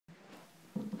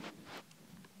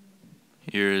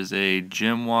Here is a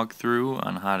gym walkthrough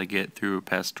on how to get through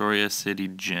Pastoria City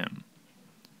Gym.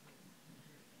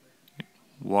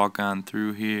 Walk on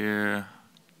through here,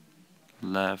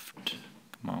 left,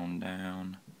 come on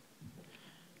down,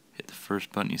 hit the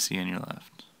first button you see on your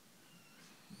left.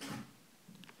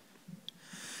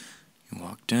 You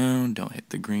walk down, don't hit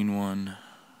the green one,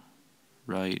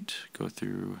 right, go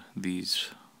through these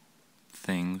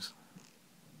things.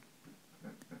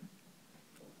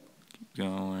 Keep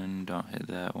going, don't hit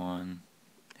that one,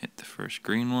 hit the first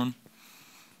green one,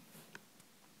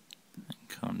 and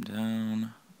come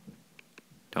down.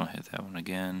 Don't hit that one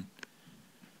again.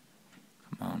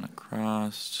 Come on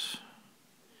across.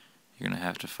 You're going to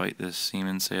have to fight this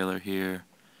seaman sailor here.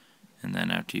 And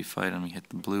then after you fight him, you hit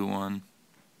the blue one.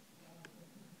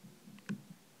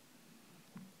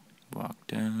 Walk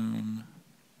down.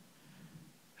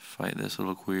 Fight this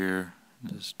little queer,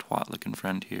 this twat looking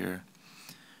friend here.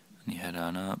 And you head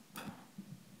on up.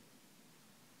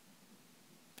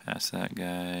 Past that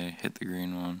guy, hit the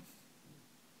green one.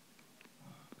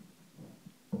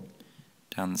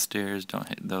 Down the stairs, don't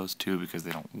hit those two because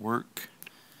they don't work.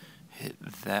 Hit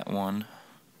that one.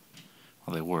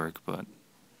 Well, they work, but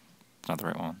it's not the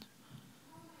right ones.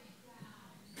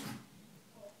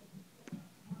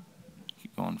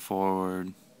 Keep going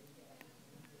forward.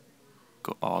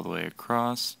 Go all the way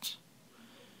across.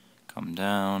 Come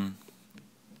down.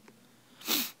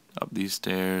 Up these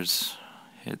stairs.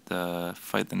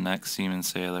 Fight the next seaman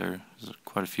sailor. There's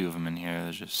quite a few of them in here.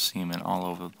 There's just seamen all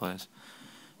over the place.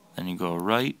 Then you go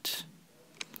right,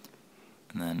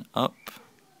 and then up.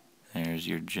 There's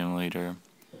your gym leader,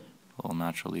 little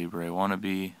Nacho Libre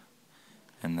wannabe,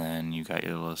 and then you got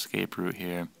your little escape route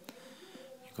here.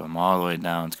 You go all the way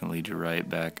down, it's going to lead you right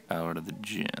back out of the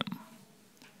gym.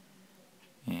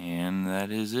 And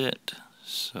that is it.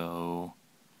 So,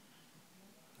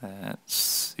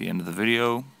 that's the end of the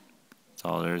video. That's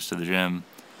all there is to the gym.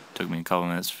 Took me a couple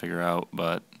minutes to figure out,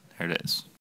 but here it is.